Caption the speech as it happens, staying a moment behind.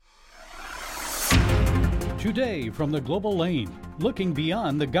Today from the Global Lane, looking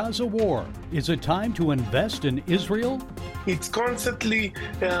beyond the Gaza War, is it time to invest in Israel? It's constantly,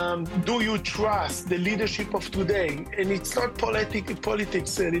 do you trust the leadership of today? And it's not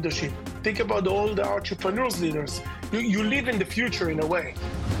politics leadership. Think about all the entrepreneurs leaders. You live in the future in a way.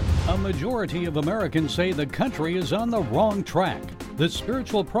 A majority of Americans say the country is on the wrong track. The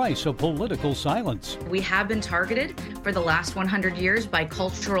spiritual price of political silence. We have been targeted for the last 100 years by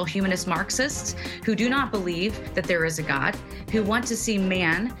cultural humanist Marxists who do not believe that there is a God, who want to see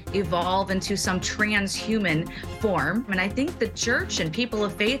man evolve into some transhuman form. And I think the church and people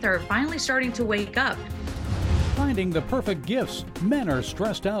of faith are finally starting to wake up. Finding the perfect gifts. Men are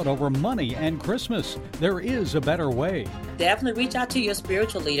stressed out over money and Christmas. There is a better way. Definitely reach out to your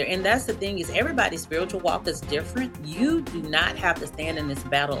spiritual leader. And that's the thing, is everybody's spiritual walk is different. You do not have to stand in this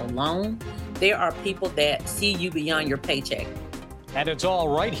battle alone. There are people that see you beyond your paycheck. And it's all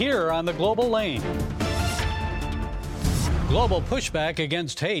right here on the Global Lane. Global pushback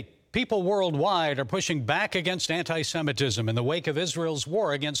against hate. People worldwide are pushing back against anti-Semitism in the wake of Israel's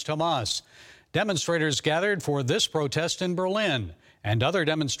war against Hamas. Demonstrators gathered for this protest in Berlin, and other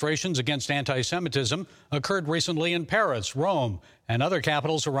demonstrations against anti-Semitism occurred recently in Paris, Rome, and other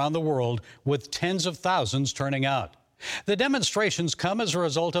capitals around the world, with tens of thousands turning out. The demonstrations come as a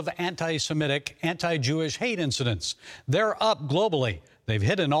result of anti-Semitic, anti-Jewish hate incidents. They're up globally. They've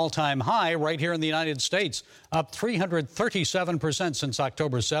hit an all-time high right here in the United States, up 337% since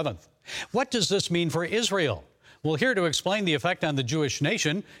October 7th. What does this mean for Israel? Well, here to explain the effect on the Jewish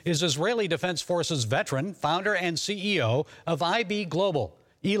nation is Israeli Defense Forces veteran, founder and CEO of IB Global,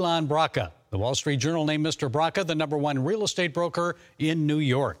 Ilan Bracha. The Wall Street Journal named Mr. Bracha the #1 real estate broker in New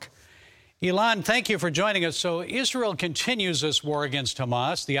York. Ilan, thank you for joining us. So Israel continues this war against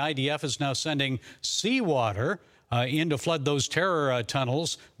Hamas. The IDF is now sending seawater in to flood those terror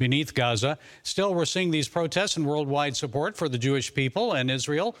tunnels beneath Gaza. Still, we're seeing these protests and worldwide support for the Jewish people and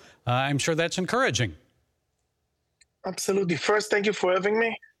Israel. I'm sure that's encouraging. Absolutely. First, thank you for having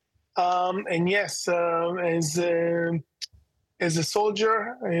me. And yes, as a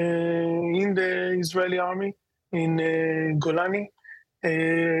soldier in the Israeli army in Golani,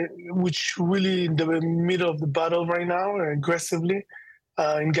 which really in the middle of the battle right now, aggressively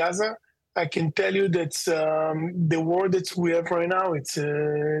in Gaza, I can tell you that the war that we have right now, it's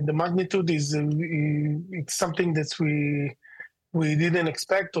the magnitude is it's something that we didn't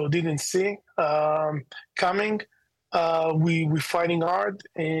expect or didn't see coming. We're fighting hard,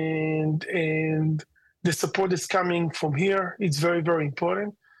 and the support is coming from here. It's very, very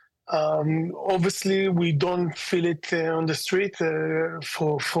important. Obviously, we don't feel it on the street. There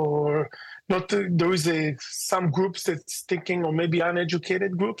is some groups that's thinking, or maybe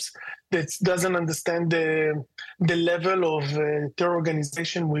uneducated groups, that doesn't understand the level of terror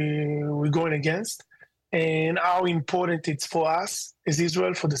organization we're going against, and how important it's for us as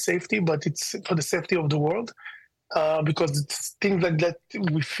Israel for the safety, but it's for the safety of the world. Because it's things like that,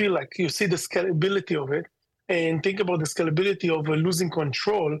 we feel like you see the scalability of it, and think about the scalability of losing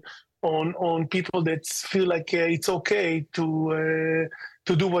control on people that feel like it's okay to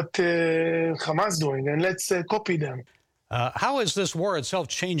do what Hamas doing, and let's copy them. How is this war itself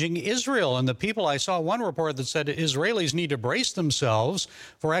changing Israel and the people? I saw one report that said Israelis need to brace themselves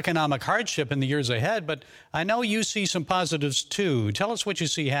for economic hardship in the years ahead, but I know you see some positives too. Tell us what you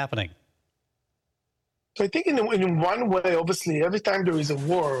see happening. So I think in one way, obviously, every time there is a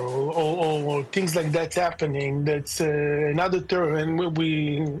war or things like that happening, that's another terror. And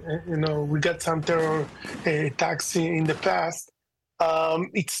we got some terror attacks in the past.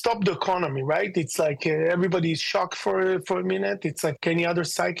 It stopped the economy, right? It's like everybody's shocked for a minute. It's like any other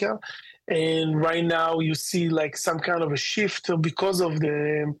cycle. And right now you see like some kind of a shift because of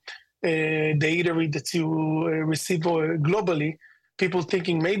the eatery that you receive globally. People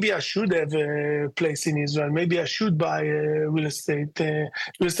thinking maybe I should have a place in Israel. Maybe I should buy real estate. Real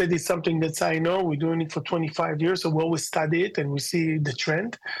estate is something that I know. We're doing it for 25 years, so we always study it and we see the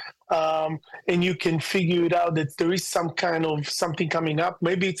trend. And you can figure it out that there is some kind of something coming up.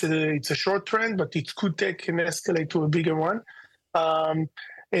 Maybe it's a short trend, but it could take and escalate to a bigger one.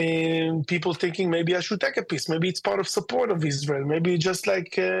 And people thinking maybe I should take a piece. Maybe it's part of support of Israel. Maybe just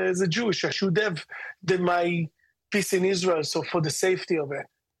like as a Jewish, I should have my peace in Israel, so for the safety of it.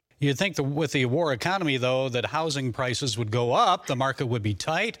 You'd think that with the war economy, though, that housing prices would go up, the market would be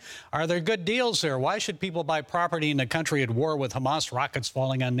tight. Are there good deals there? Why should people buy property in a country at war with Hamas rockets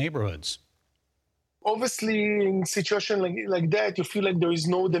falling on neighborhoods? Obviously, in a situation like that, you feel like there is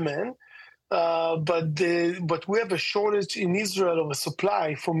no demand. But we have a shortage in Israel of a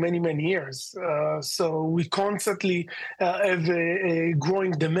supply for many, many years. So we constantly have a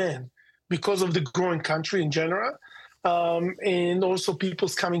growing demand. because of the growing country in general. And also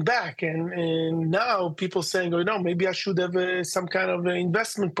people's coming back. And now people saying, oh, no, maybe I should have some kind of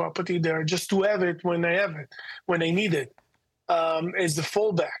investment property there just to have it, when I need it, as a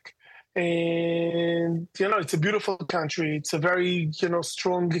fallback. And, it's a beautiful country. It's a very,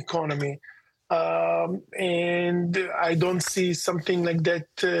 strong economy. And I don't see something like that.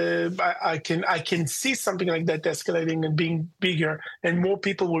 I can see something like that escalating and being bigger, and more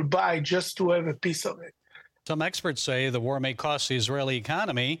people will buy just to have a piece of it. Some experts say the war may cost the Israeli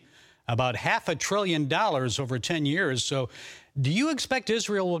economy about $500 billion over 10 years. So do you expect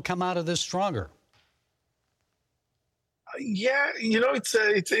Israel will come out of this stronger? Yeah,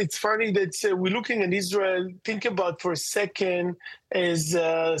 it's funny that we're looking at Israel. Think about for a second as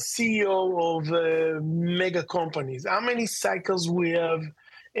a CEO of mega companies. How many cycles we have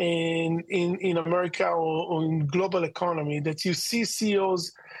in America or in global economy that you see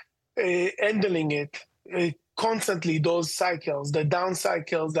CEOs handling it constantly, those cycles, the down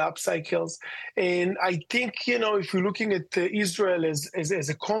cycles, the up cycles. And I think, if you're looking at Israel as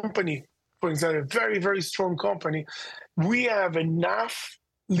a company, for example, a very, very strong company, we have enough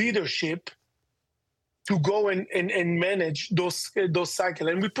leadership to go and manage those cycles,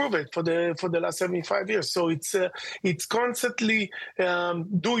 and we prove it for the last 75 years. So it's constantly,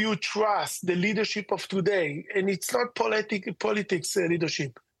 do you trust the leadership of today? And it's not politics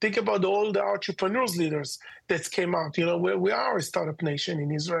leadership. Think about all the entrepreneurs leaders that came out. We are a startup nation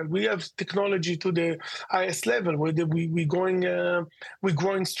in Israel. We have technology to the highest level. We're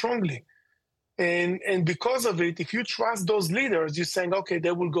growing strongly. And because of it, if you trust those leaders, you're saying, okay,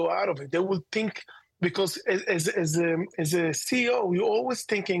 they will go out of it. They will think, because as a CEO, you're always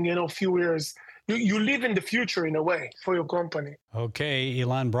thinking, a few years. You live in the future in a way for your company. Okay,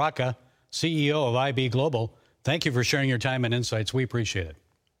 Ilan Braca, CEO of IB Global, thank you for sharing your time and insights. We appreciate it.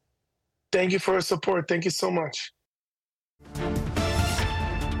 Thank you for your support. Thank you so much.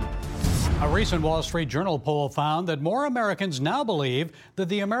 A recent Wall Street Journal poll found that more Americans now believe that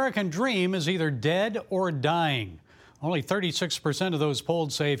the American dream is either dead or dying. Only 36% of those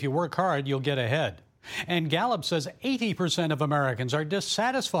polled say if you work hard, you'll get ahead. And Gallup says 80% of Americans are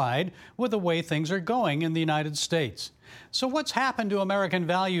dissatisfied with the way things are going in the United States. So what's happened to American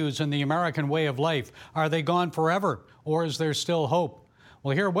values and the American way of life? Are they gone forever, or is there still hope?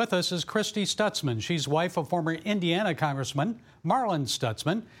 Well, here with us is Christy Stutzman. She's wife of former Indiana Congressman Marlin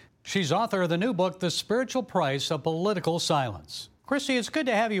Stutzman. She's author of the new book, The Spiritual Price of Political Silence. Christy, it's good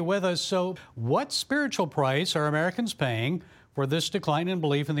to have you with us. So what spiritual price are Americans paying for this decline in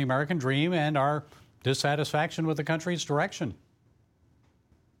belief in the American dream and our dissatisfaction with the country's direction?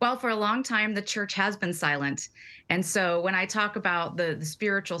 Well, for a long time, the church has been silent. And so when I talk about the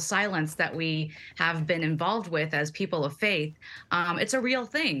spiritual silence that we have been involved with as people of faith, it's a real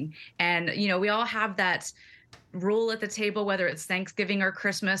thing. And, we all have that rule at the table, whether it's Thanksgiving or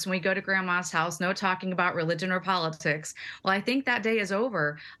Christmas, when we go to grandma's house, no talking about religion or politics. Well, I think that day is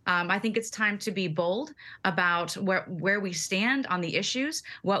over. I think it's time to be bold about where we stand on the issues,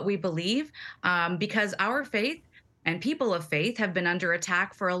 what we believe, because our faith and people of faith have been under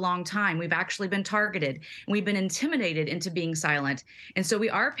attack for a long time. We've actually been targeted, and we've been intimidated into being silent. And so we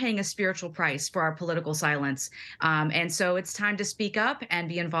are paying a spiritual price for our political silence. And so it's time to speak up and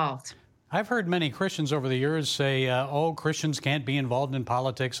be involved. I've heard many Christians over the years say, Christians can't be involved in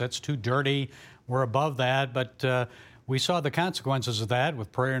politics. That's too dirty. We're above that. But we saw the consequences of that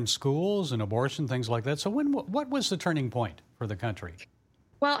with prayer in schools and abortion, things like that. So what was the turning point for the country?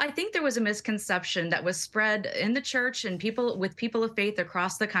 Well, I think there was a misconception that was spread in the church and people of faith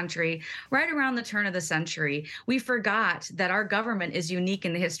across the country right around the turn of the century. We forgot that our government is unique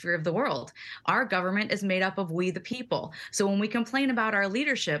in the history of the world. Our government is made up of we the people. So when we complain about our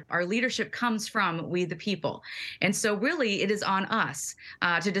leadership comes from we the people. And so really it is on us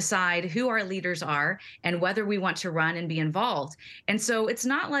to decide who our leaders are and whether we want to run and be involved. And so it's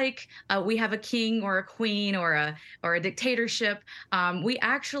not like we have a king or a queen or a dictatorship. We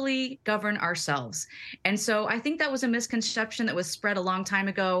actually govern ourselves. And so I think that was a misconception that was spread a long time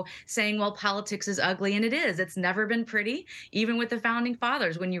ago, saying, well, politics is ugly. And it is. It's never been pretty, even with the founding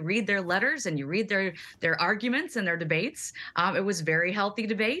fathers. When you read their letters and you read their arguments and their debates, it was very healthy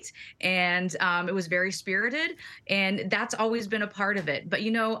debate, and it was very spirited. And that's always been a part of it. But,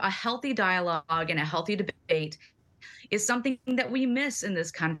 a healthy dialogue and a healthy debate is something that we miss in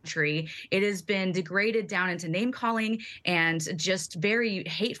this country. It has been degraded down into name calling and just very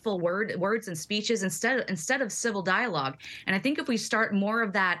hateful words and speeches instead of civil dialogue. And I think if we start more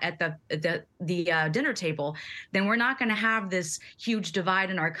of that at the dinner table, then we're not going to have this huge divide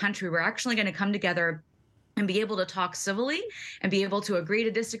in our country. We're actually going to come together and be able to talk civilly and be able to agree to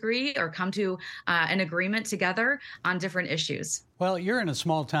disagree or come to an agreement together on different issues. Well, you're in a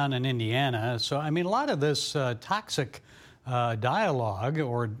small town in Indiana, so I mean, a lot of this toxic dialogue,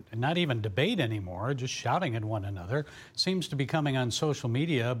 or not even debate anymore, just shouting at one another, seems to be coming on social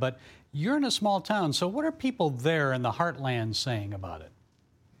media. But you're in a small town, so what are people there in the heartland saying about it?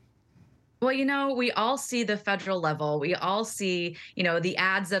 Well, we all see the federal level. We all see, the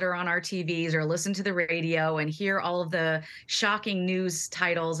ads that are on our TVs or listen to the radio and hear all of the shocking news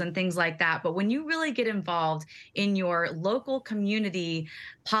titles and things like that. But when you really get involved in your local community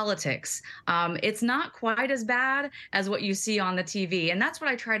politics, it's not quite as bad as what you see on the TV. And that's what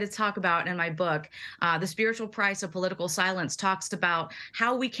I try to talk about in my book. The Spiritual Price of Political Silence talks about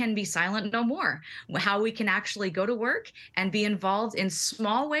how we can be silent no more, how we can actually go to work and be involved in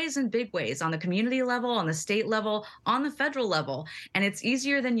small ways and big ways, on the community level, on the state level, on the federal level. And it's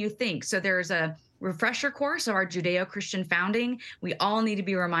easier than you think. So there's a refresher course of our Judeo-Christian founding. We all need to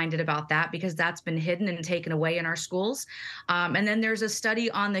be reminded about that because that's been hidden and taken away in our schools. And then there's a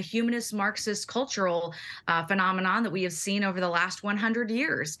study on the humanist Marxist cultural phenomenon that we have seen over the last 100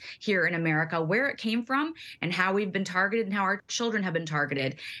 years here in America, where it came from and how we've been targeted and how our children have been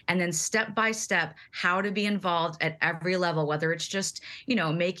targeted. And then step by step, how to be involved at every level, whether it's just,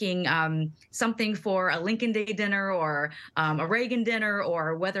 making something for a Lincoln Day dinner or a Reagan dinner,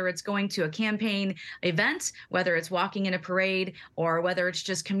 or whether it's going to a campaign event, whether it's walking in a parade, or whether it's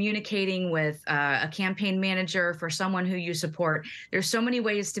just communicating with a campaign manager for someone who you support. There's so many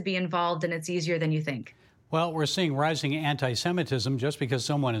ways to be involved, and it's easier than you think. Well, we're seeing rising anti-Semitism just because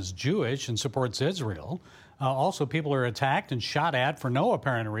someone is Jewish and supports Israel. Also, people are attacked and shot at for no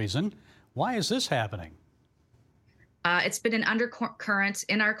apparent reason. Why is this happening? It's been an undercurrent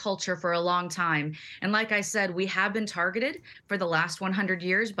in our culture for a long time. And like I said, we have been targeted for the last 100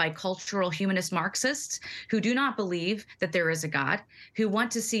 years by cultural humanist Marxists who do not believe that there is a God, who want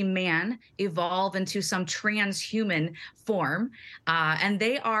to see man evolve into some transhuman form. And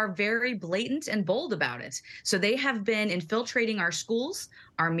they are very blatant and bold about it. So they have been infiltrating our schools,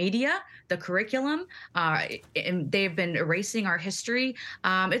 our media, the curriculum. And they've been erasing our history.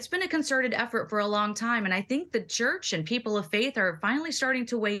 It's been a concerted effort for a long time. And I think the church and people of faith are finally starting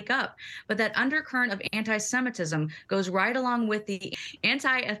to wake up. But that undercurrent of anti-Semitism goes right along with the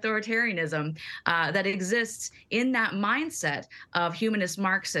anti-authoritarianism that exists in that mindset of humanist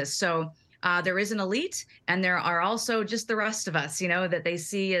Marxists. So there is an elite, and there are also just the rest of us, that they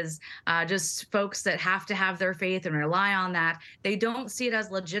see as just folks that have to have their faith and rely on that. They don't see it as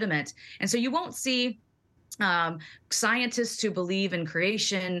legitimate. And so you won't see scientists who believe in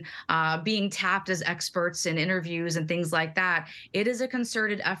creation being tapped as experts in interviews and things like that. It is a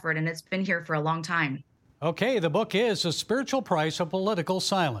concerted effort, and it's been here for a long time. Okay, the book is The Spiritual Price of Political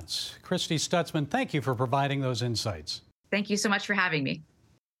Silence. Christy Stutzman, thank you for providing those insights. Thank you so much for having me.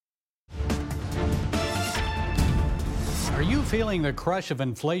 Are you feeling the crush of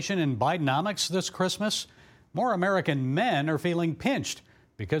inflation in Bidenomics this Christmas? More American men are feeling pinched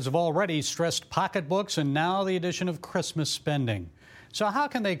because of already stressed pocketbooks and now the addition of Christmas spending. So how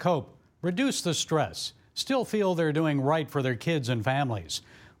can they cope, reduce the stress, still feel they're doing right for their kids and families?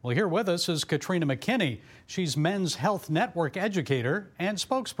 Well, here with us is Katrina McKinney. She's Men's Health Network educator and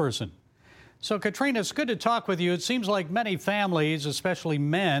spokesperson. So, Katrina, it's good to talk with you. It seems like many families, especially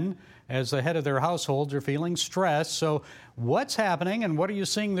men, as the head of their households, are feeling stressed. So what's happening and what are you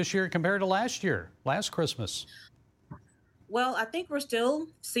seeing this year compared to last year, last Christmas? Well, I think we're still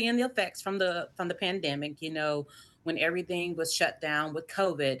seeing the effects from the pandemic. When everything was shut down with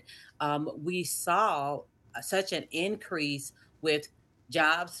COVID, we saw such an increase with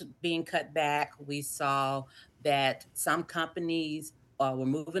jobs being cut back. We saw that some companies were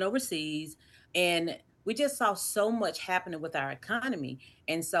moving overseas, and we just saw so much happening with our economy.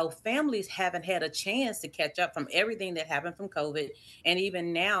 And so families haven't had a chance to catch up from everything that happened from COVID. And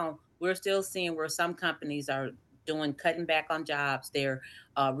even now, we're still seeing where some companies are cutting back on jobs. They're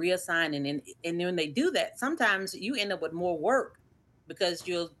reassigning. And when they do that, sometimes you end up with more work because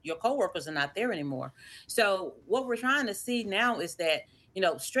your coworkers are not there anymore. So what we're trying to see now is that,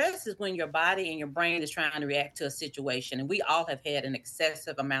 stress is when your body and your brain is trying to react to a situation. And we all have had an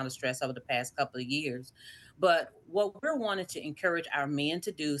excessive amount of stress over the past couple of years. But what we're wanting to encourage our men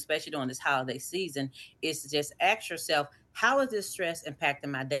to do, especially during this holiday season, is to just ask yourself, how is this stress impacting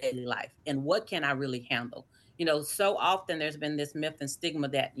my daily life? And what can I really handle? So often there's been this myth and stigma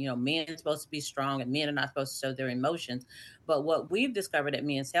that, men are supposed to be strong and men are not supposed to show their emotions. But what we've discovered at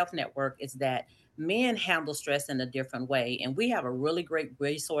Men's Health Network is that men handle stress in a different way. And we have a really great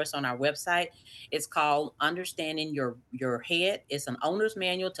resource on our website. It's called Understanding Your Head. It's an owner's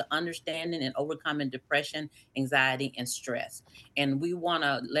manual to understanding and overcoming depression, anxiety, and stress. And we want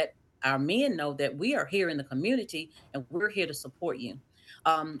to let our men know that we are here in the community and we're here to support you.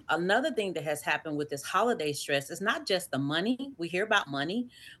 Another thing that has happened with this holiday stress is not just the money. We hear about money,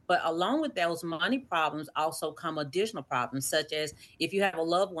 but along with those money problems also come additional problems, such as if you have a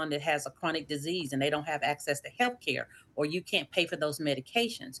loved one that has a chronic disease and they don't have access to health care, or you can't pay for those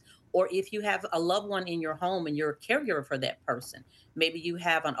medications, or if you have a loved one in your home and you're a caregiver for that person. Maybe you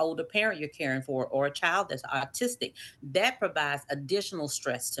have an older parent you're caring for or a child that's autistic. That provides additional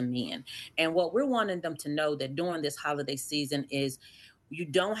stress to men. And what we're wanting them to know that during this holiday season is you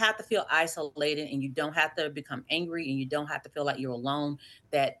don't have to feel isolated and you don't have to become angry and you don't have to feel like you're alone,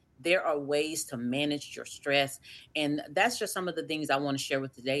 that there are ways to manage your stress. And that's just some of the things I want to share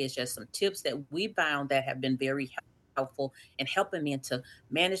with today is just some tips that we found that have been very helpful in helping men to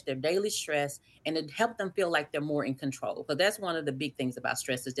manage their daily stress and to help them feel like they're more in control. Because that's one of the big things about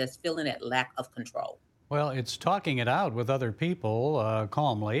stress is just feeling that lack of control. Well, it's talking it out with other people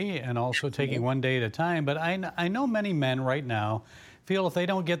calmly and also taking one day at a time. But I know many men right now feel if they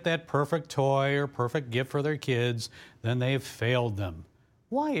don't get that perfect toy or perfect gift for their kids, then they've failed them.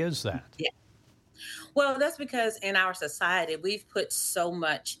 Why is that? Yeah. Well, that's because in our society, we've put so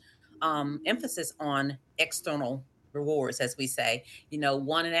much emphasis on external rewards, as we say,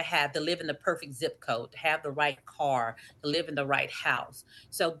 wanting to live in the perfect zip code, to have the right car, to live in the right house.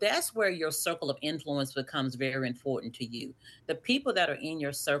 So that's where your circle of influence becomes very important to you. The people that are in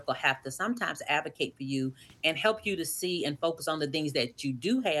your circle have to sometimes advocate for you and help you to see and focus on the things that you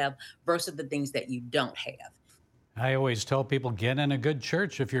do have versus the things that you don't have. I always tell people, get in a good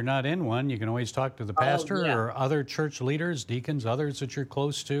church. If you're not in one, you can always talk to the pastor or other church leaders, deacons, others that you're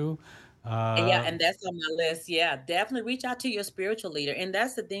close to. And that's on my list. Yeah, definitely reach out to your spiritual leader. And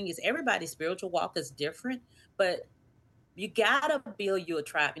that's the thing is everybody's spiritual walk is different, but you gotta build you a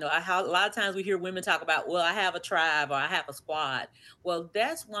tribe. A lot of times we hear women talk about, well, I have a tribe or I have a squad. Well,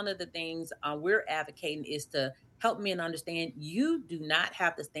 that's one of the things we're advocating is to help men understand you do not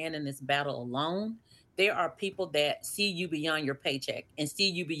have to stand in this battle alone. There are people that see you beyond your paycheck and see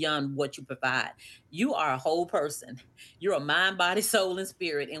you beyond what you provide. You are a whole person. You're a mind, body, soul, and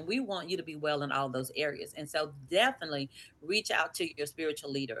spirit. And we want you to be well in all those areas. And so definitely reach out to your spiritual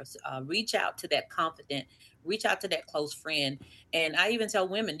leaders, reach out to that confidant, reach out to that close friend. And I even tell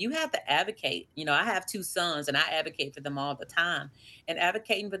women, you have to advocate. I have 2 sons and I advocate for them all the time. And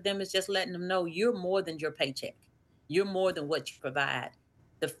advocating for them is just letting them know you're more than your paycheck. You're more than what you provide.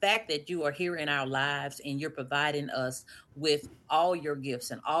 The fact that you are here in our lives and you're providing us with all your gifts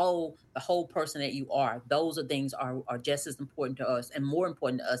and all the whole person that you are, those are things are just as important to us and more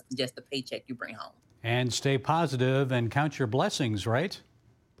important to us than just the paycheck you bring home. And stay positive and count your blessings, right?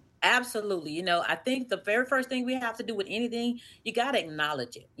 Absolutely. I think the very first thing we have to do with anything, you got to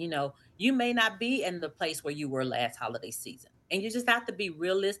acknowledge it. You may not be in the place where you were last holiday season. And you just have to be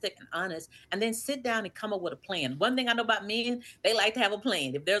realistic and honest and then sit down and come up with a plan. One thing I know about men, they like to have a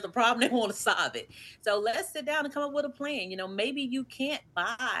plan. If there's a problem, they want to solve it. So let's sit down and come up with a plan. Maybe you can't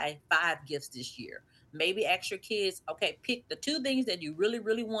buy 5 gifts this year. Maybe ask your kids, okay, pick the 2 things that you really,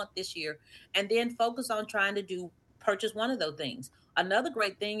 really want this year and then focus on trying to purchase one of those things. Another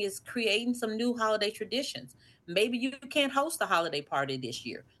great thing is creating some new holiday traditions. Maybe you can't host a holiday party this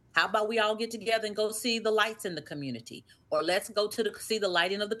year. How about we all get together and go see the lights in the community? Or let's go see the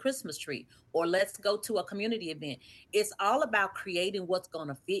lighting of the Christmas tree. Or let's go to a community event. It's all about creating what's going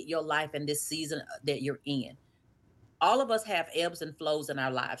to fit your life in this season that you're in. All of us have ebbs and flows in our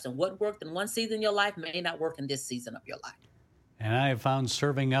lives. And what worked in one season of your life may not work in this season of your life. And I have found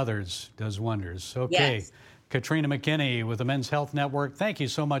serving others does wonders. Okay. Yes. Katrina McKinney with the Men's Health Network, thank you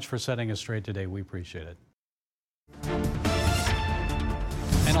so much for setting us straight today. We appreciate it.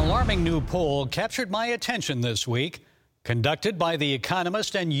 An alarming new poll captured my attention this week. Conducted by The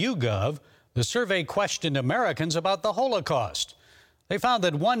Economist and YouGov, the survey questioned Americans about the Holocaust. They found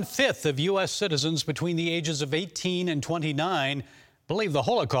that 1/5 of U.S. citizens between the ages of 18 and 29 believe the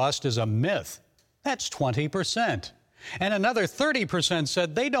Holocaust is a myth. That's 20%. And another 30%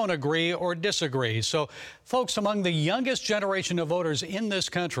 said they don't agree or disagree. So, folks, among the youngest generation of voters in this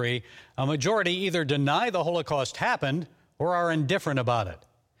country, a majority either deny the Holocaust happened or are indifferent about it.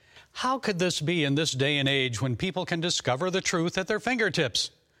 How could this be in this day and age when people can discover the truth at their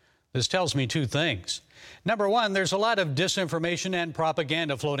fingertips? This tells me two things. Number one, there's a lot of disinformation and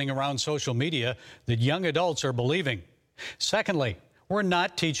propaganda floating around social media that young adults are believing. Secondly, we're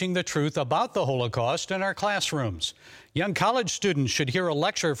not teaching the truth about the Holocaust in our classrooms. Young college students should hear a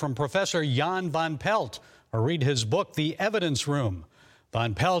lecture from Professor Jan van Pelt or read his book, The Evidence Room.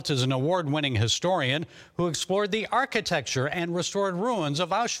 Van Pelt is an award-winning historian who explored the architecture and restored ruins of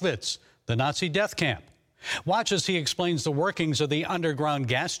Auschwitz, the Nazi death camp. Watch as he explains the workings of the underground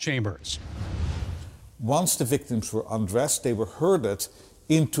gas chambers. Once the victims were undressed, they were herded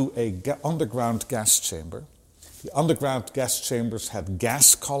into an underground gas chamber. The underground gas chambers had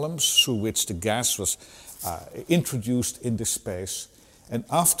gas columns through which the gas was introduced in the space. And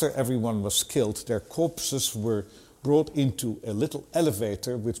after everyone was killed, their corpses were brought into a little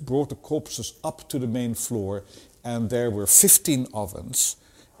elevator which brought the corpses up to the main floor. And there were 15 ovens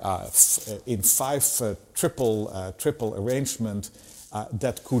in 5 triple arrangement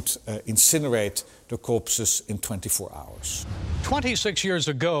that could incinerate the corpses in 24 hours. 26 years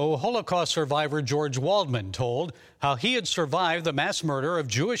ago, Holocaust survivor George Waldman told how he had survived the mass murder of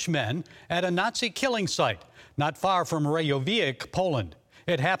Jewish men at a Nazi killing site not far from Reykjavik, Poland.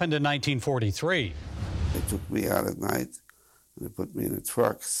 It happened in 1943. They took me out at night, and they put me in the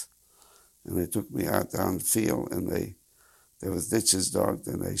trucks, and they took me out down the field, and there was ditches dug,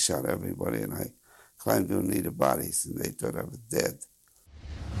 and they shot everybody, and I climbed underneath the bodies, and they thought I was dead.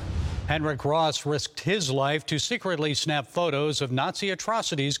 Henrik Ross risked his life to secretly snap photos of Nazi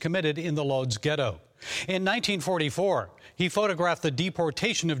atrocities committed in the Lodz ghetto. In 1944, he photographed the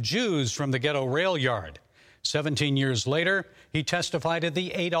deportation of Jews from the ghetto rail yard. 17 years later, he testified at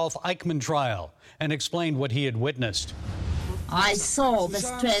the Adolf Eichmann trial and explained what he had witnessed. I saw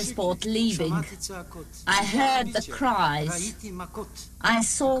this transport leaving. I heard the cries. I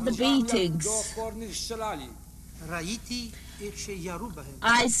saw the beatings.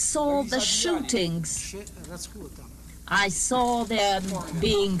 I saw the shootings. I saw them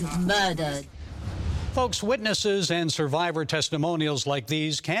being murdered. Folks, witnesses and survivor testimonials like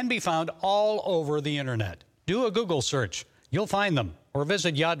these can be found all over the internet. Do a Google search. You'll find them. Or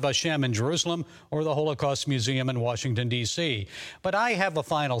visit Yad Vashem in Jerusalem or the Holocaust Museum in Washington, D.C. But I have a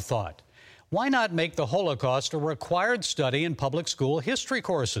final thought. Why not make the Holocaust a required study in public school history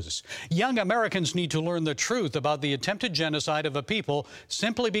courses? Young Americans need to learn the truth about the attempted genocide of a people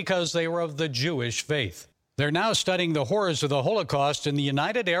simply because they were of the Jewish faith. They're now studying the horrors of the Holocaust in the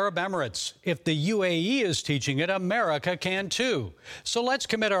United Arab Emirates. If the UAE is teaching it, America can too. So let's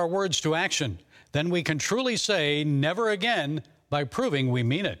commit our words to action. Then we can truly say never again by proving we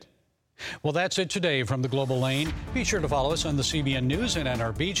mean it. Well, that's it today from the Global Lane. Be sure to follow us on the CBN News and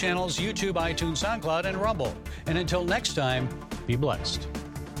NRB channels, YouTube, iTunes, SoundCloud, and Rumble. And until next time, be blessed.